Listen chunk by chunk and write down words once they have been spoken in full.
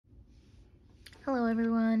Hello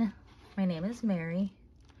everyone, my name is Mary.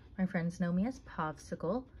 My friends know me as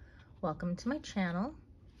Povsicle. Welcome to my channel.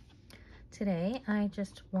 Today I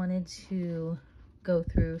just wanted to go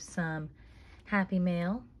through some Happy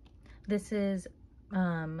Mail. This is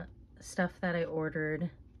stuff that I ordered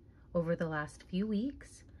over the last few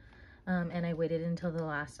weeks, and I waited until the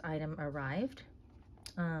last item arrived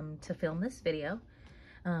to film this video.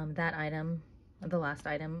 The last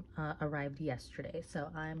item arrived yesterday, so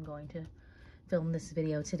I'm going to film this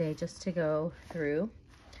video today just to go through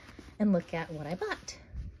and look at what I bought.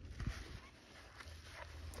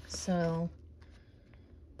 So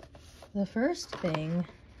the first thing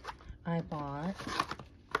I bought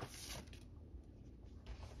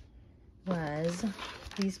was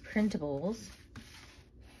these printables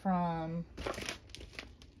from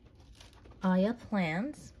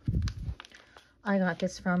AyaPlans. I got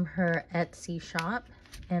this from her Etsy shop,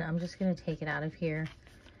 and I'm just going to take it out of here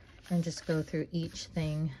and just go through each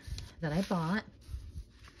thing that I bought.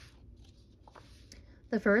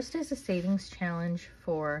 The first is a savings challenge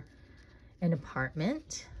for an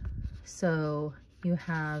apartment. So you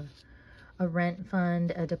have a rent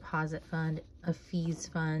fund, a deposit fund, a fees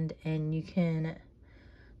fund, and you can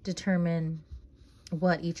determine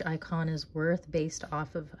what each icon is worth based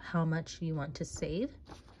off of how much you want to save.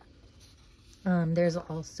 There's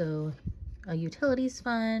also a utilities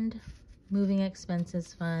fund, moving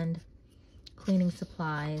expenses fund, cleaning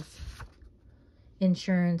supplies,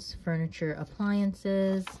 insurance, furniture,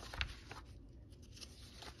 appliances,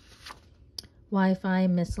 Wi-Fi,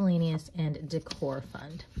 miscellaneous, and decor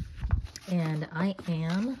fund. And I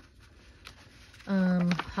am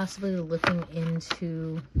possibly looking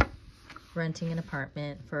into renting an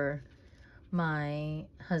apartment for my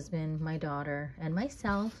husband, my daughter, and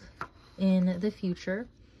myself in the future.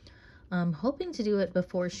 I'm hoping to do it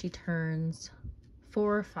before she turns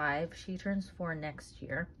 4 or 5. She turns 4 next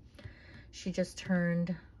year. She just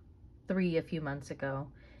turned 3 a few months ago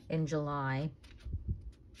in July.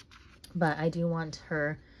 But I do want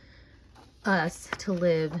us to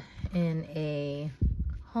live in a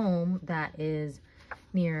home that is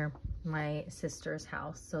near my sister's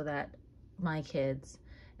house so that my kids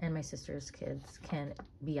and my sister's kids can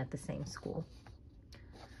be at the same school.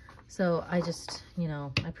 So I just,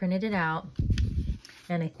 I printed it out,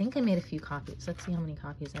 and I think I made a few copies. Let's see how many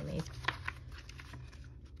copies I made.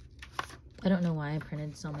 I don't know why I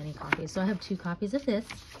printed so many copies. So I have 2 copies of this,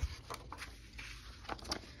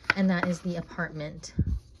 and that is the apartment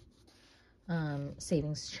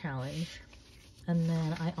savings challenge. And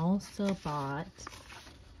then I also bought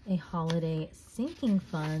a holiday sinking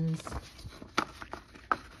funds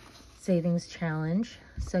savings challenge.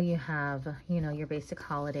 So you have, your basic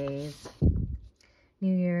holidays: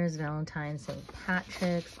 New Year's, Valentine's, St.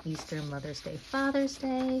 Patrick's, Easter, Mother's Day, Father's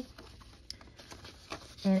Day.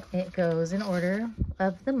 And it goes in order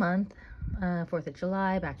of the month: 4th of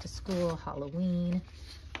July, back to school, Halloween.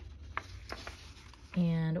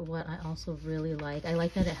 And what I also really like, I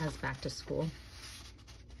like that it has back to school.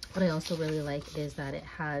 What I also really like is that it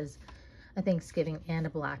has a Thanksgiving and a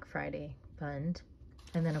Black Friday fund.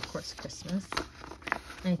 And then, of course, Christmas.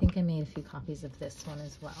 And I think I made a few copies of this one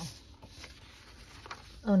as well.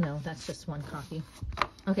 Oh, no, that's just 1 copy.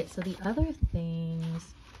 Okay, so the other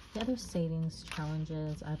savings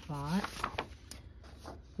challenges I bought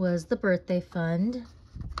was the birthday fund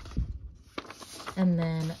and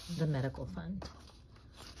then the medical fund.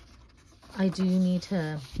 I do need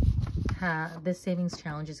to have, this savings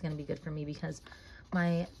challenge is going to be good for me because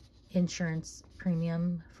my insurance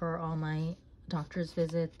premium for all my doctor's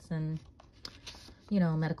visits and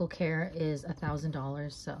medical care is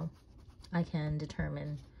 $1,000, so I can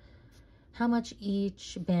determine how much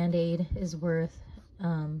each Band-Aid is worth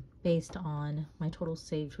based on my total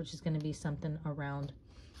saved, which is going to be something around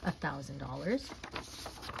 $1,000.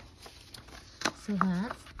 So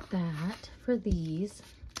that's that for these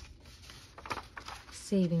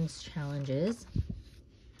savings challenges.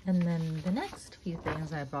 And then the next few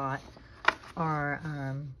things I bought are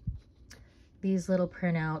these little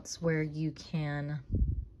printouts where you can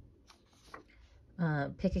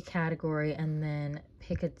pick a category and then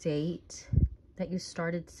pick a date that you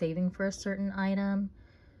started saving for a certain item,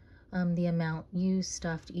 the amount you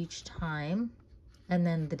stuffed each time, and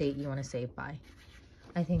then the date you want to save by.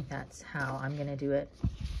 I think that's how I'm going to do it.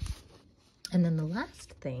 And then the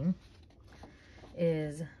last thing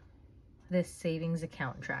is this savings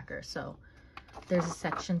account tracker. So there's a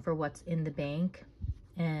section for what's in the bank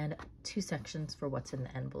and 2 sections for what's in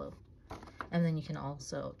the envelope. And then you can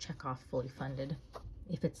also check off fully funded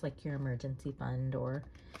if it's like your emergency fund or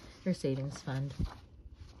your savings fund.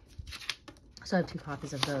 So I have 2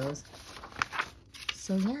 copies of those.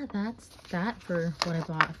 So yeah, that's that for what I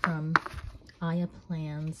bought from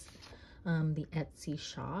AyaPlans, the Etsy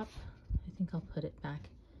shop. I think I'll put it back.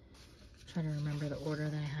 Try to remember the order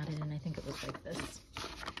that I had it in. I think it was like this.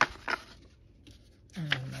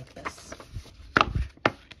 And then like this.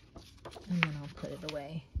 And then I'll put it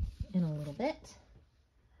away in a little bit.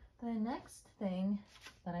 The next thing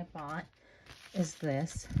that I bought is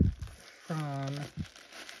this from,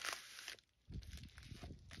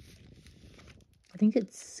 I think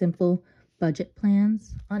it's Simple Budget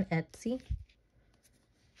Plans on Etsy.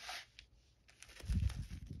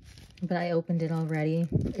 But I opened it already.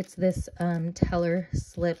 It's this teller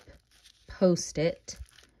slip post-it.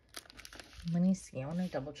 Let me see. I want to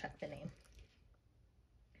double check the name.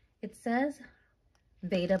 It says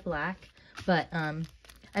Beta Black, but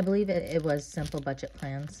I believe it was Simple Budget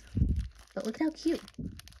Plans. But look at how cute.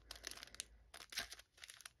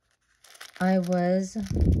 I've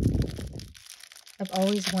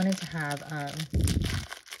always wanted to have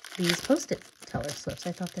these post-it teller slips.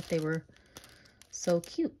 I thought that they were so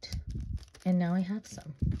cute. And now I have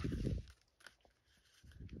some.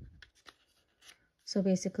 So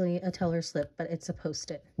basically a teller slip, but it's a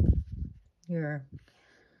post-it. Your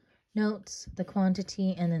notes, the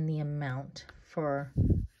quantity, and then the amount for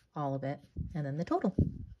all of it, and then the total.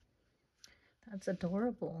 That's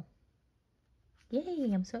adorable.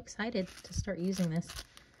 Yay, I'm so excited to start using this.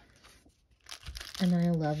 And then I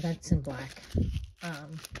love that it's in black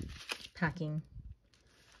packing.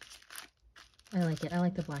 I like it. I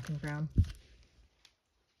like the black and brown.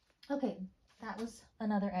 Okay, that was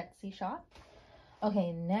another Etsy shop.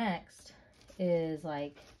 Okay, next is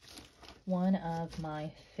like one of my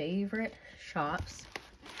favorite shops.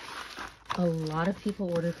 A lot of people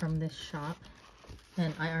order from this shop,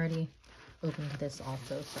 and I already opened this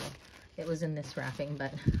also, so it was in this wrapping,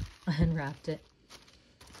 but I unwrapped it.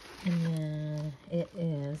 And then it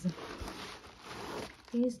is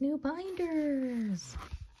these new binders.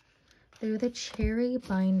 They're the cherry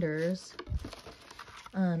binders,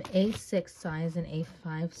 A6 size and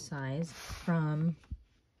A5 size from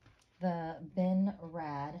the Bin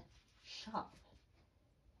Rad shop.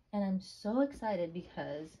 And I'm so excited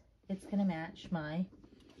because it's gonna match my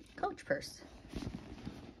Coach purse.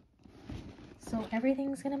 So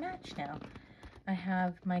everything's gonna match now. I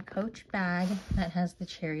have my Coach bag that has the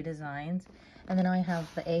cherry designs, and then I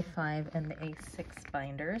have the A5 and the A6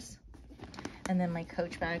 binders. And then my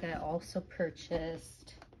Coach bag, I also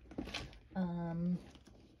purchased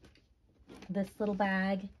this little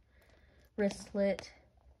bag, wristlet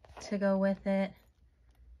to go with it,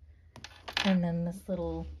 and then this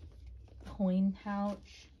little coin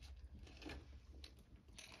pouch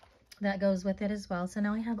that goes with it as well. So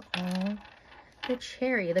now I have all the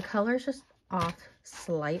cherry. The color's just off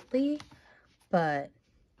slightly, but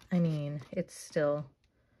I mean, it's still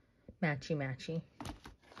matchy-matchy.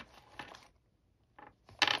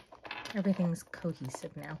 Everything's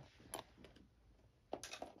cohesive now.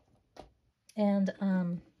 And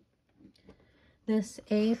this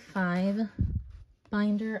A5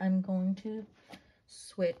 binder, I'm going to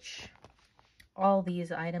switch all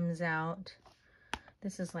these items out.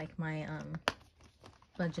 This is like my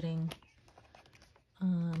budgeting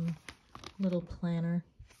little planner.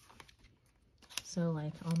 So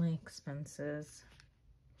like all my expenses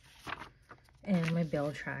and my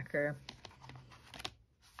bill tracker,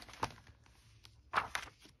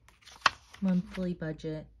 monthly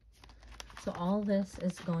budget. So all this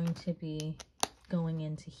is going to be going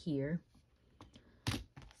into here.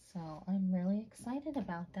 So I'm really excited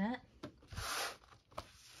about that.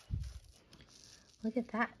 Look at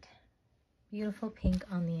that. Beautiful pink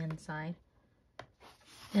on the inside.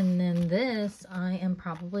 And then this I am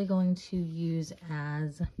probably going to use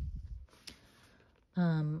as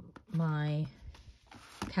my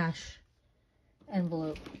cash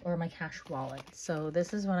envelope or my cash wallet. So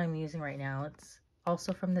this is what I'm using right now. It's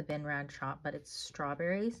also from the Bin Rad shop, but it's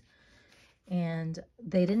strawberries. And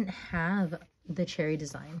they didn't have the cherry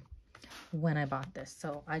design when I bought this.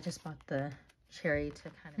 So I just bought the cherry to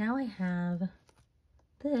kind of... Now I have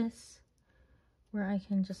this where I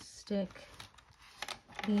can just stick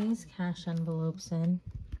these cash envelopes in,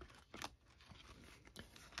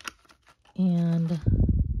 and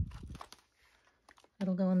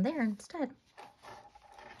it'll go in there instead.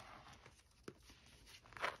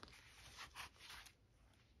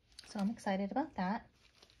 So I'm excited about that.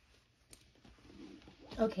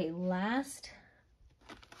 Okay, last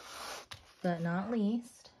but not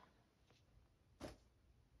least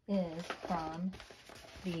is from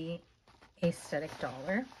the Aesthetic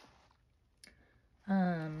Dollar.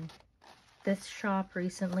 This shop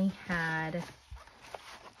recently had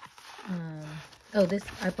Oh, this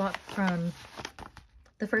I bought from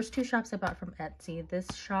the first two shops I bought from Etsy. This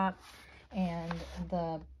shop and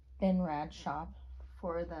the Binrad shop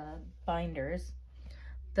for the binders.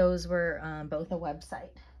 Those were both a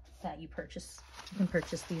website that you can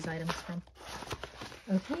purchase these items from.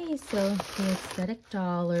 Okay, so the Aesthetic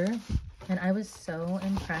Dollar, and I was so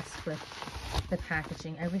impressed with the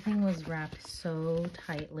packaging. Everything was wrapped so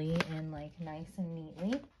tightly and like nice and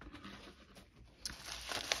neatly.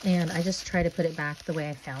 And I just try to put it back the way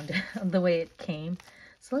I found it, the way it came.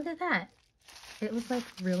 So look at that. It was like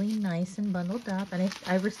really nice and bundled up. And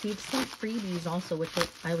I received some freebies also, which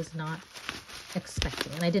I was not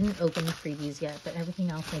expecting. And I didn't open the freebies yet, but everything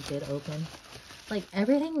else I did open. Like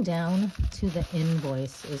everything down to the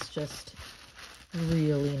invoice is just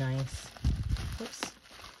really nice. Whoops.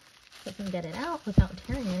 If I can get it out without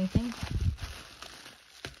tearing anything.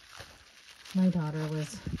 My daughter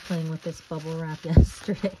was playing with this bubble wrap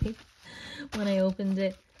yesterday when I opened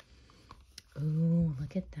it. Ooh,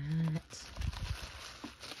 look at that.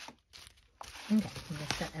 Okay, I'm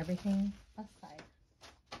gonna set everything aside.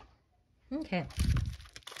 Okay,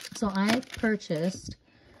 so I purchased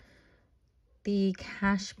the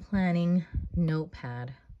cash planning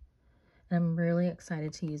notepad. And I'm really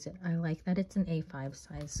excited to use it. I like that it's an A5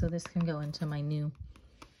 size, so this can go into my new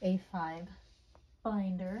A5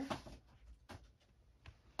 binder.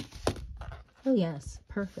 Oh yes,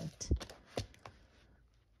 perfect.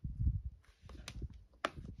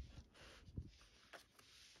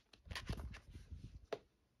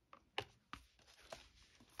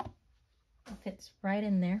 It fits right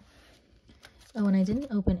in there. Oh, and I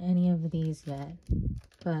didn't open any of these yet,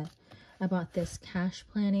 but I bought this cash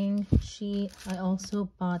planning sheet. I also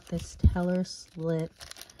bought this teller slip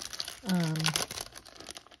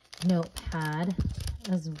notepad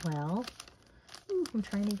as well. Ooh, I'm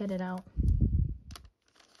trying to get it out,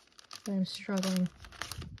 but I'm struggling.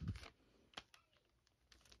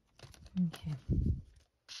 Okay.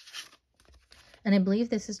 And I believe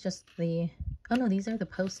this is just the, oh no, these are the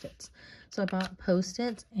Post-its. So I bought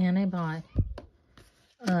Post-its and I bought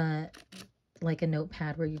like a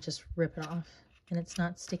notepad where you just rip it off. And it's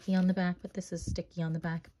not sticky on the back, but this is sticky on the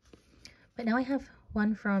back. But now I have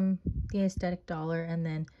one from the Aesthetic Dollar and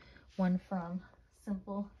then one from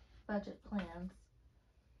Simple Budget Plans.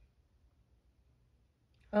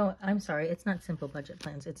 Oh, I'm sorry. It's not Simple Budget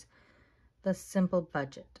Plans. It's the Simple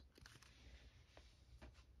Budget.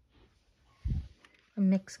 I'm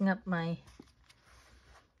mixing up my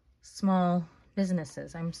small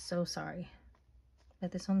businesses. I'm so sorry.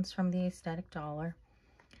 But this one's from the Aesthetic Dollar.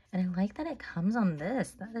 And I like that it comes on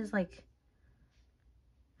this. That is like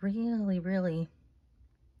really, really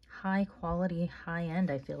high quality, high end,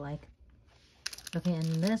 I feel like. Okay,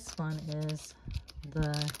 and this one is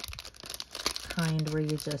the kind where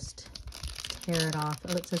you just tear it off.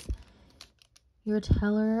 Oh, it says, your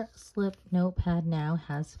teller slip notepad now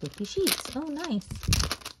has 50 sheets. Oh, nice.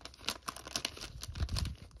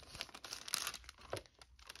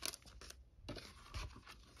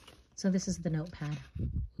 So this is the notepad.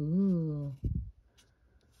 Ooh.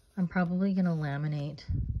 I'm probably going to laminate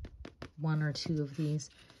one or two of these.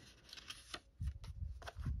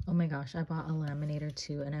 Oh my gosh, I bought a laminator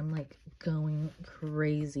too, and I'm like going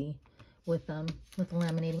crazy with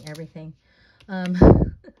laminating everything.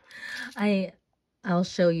 I'll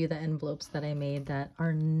show you the envelopes that I made that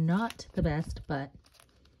are not the best, but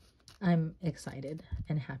I'm excited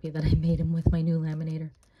and happy that I made them with my new laminator.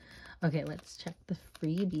 Okay, let's check the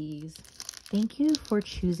freebies. Thank you for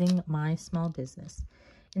choosing my small business.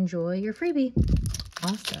 Enjoy your freebie.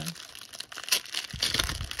 Awesome.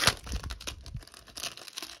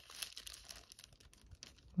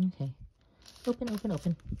 Okay. Open, open,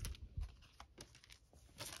 open.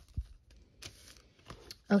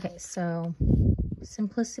 Okay, so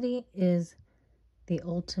simplicity is the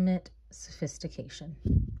ultimate sophistication.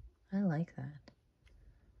 I like that.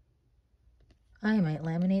 I might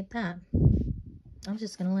laminate that. I'm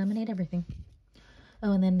just going to laminate everything.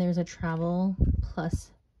 Oh, and then there's a travel plus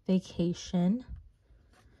vacation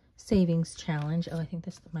savings challenge. Oh, I think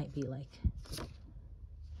this might be like, I'm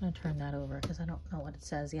going to turn that over because I don't know what it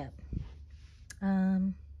says yet.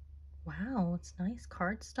 Wow, it's nice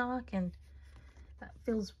cardstock and that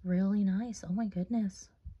feels really nice. Oh my goodness.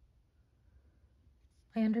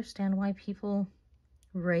 I understand why people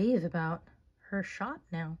rave about her shop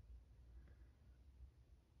now.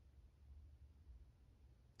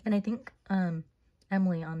 And I think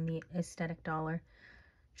Emily on the Aesthetic Dollar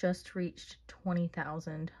just reached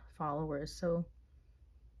 20,000 followers. So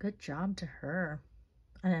good job to her.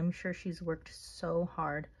 And I'm sure she's worked so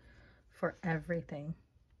hard for everything.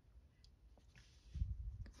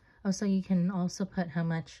 Oh, so you can also put how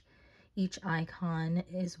much each icon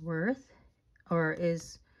is worth or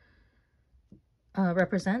is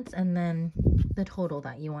represents, and then the total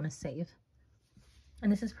that you want to save.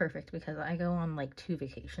 And this is perfect because I go on like 2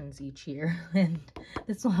 vacations each year, and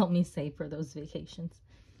this will help me save for those vacations.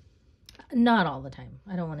 Not all the time.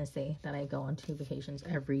 I don't want to say that I go on 2 vacations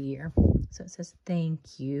every year. So it says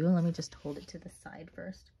thank you. Let me just hold it to the side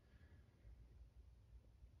first.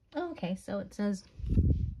 Okay, so it says,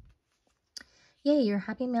 yay, your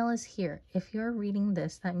happy mail is here. If you're reading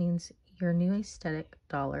this, that means your new aesthetic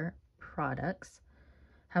dollar products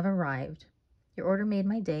have arrived. Your order made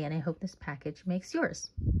my day, and I hope this package makes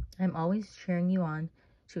yours. I'm always cheering you on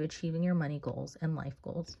to achieving your money goals and life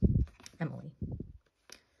goals. Emily.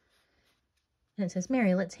 And it says,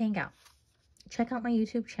 Mary, let's hang out. Check out my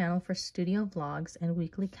YouTube channel for studio vlogs and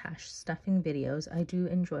weekly cash stuffing videos. I do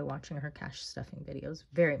enjoy watching her cash stuffing videos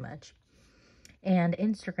very much. And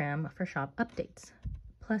Instagram for shop updates,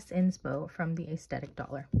 plus inspo from the Aesthetic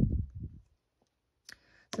Dollar.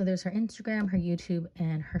 So there's her Instagram, her YouTube,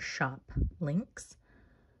 and her shop links.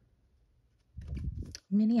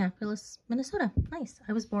 Minneapolis, Minnesota. Nice.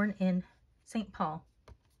 I was born in St. Paul,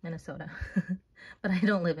 Minnesota. But I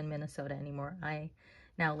don't live in Minnesota anymore. I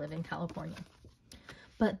now live in California.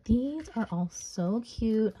 But these are all so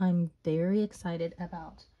cute. I'm very excited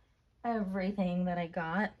about everything that I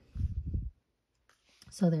got.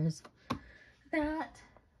 So there's that,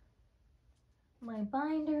 my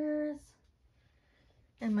binders,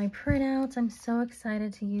 and my printouts. I'm so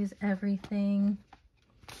excited to use everything.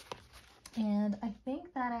 And I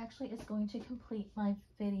think that actually is going to complete my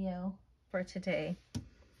video for today.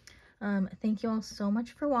 Thank you all so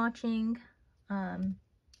much for watching.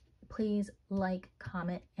 Please like,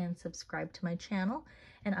 comment, and subscribe to my channel,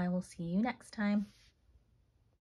 and I will see you next time.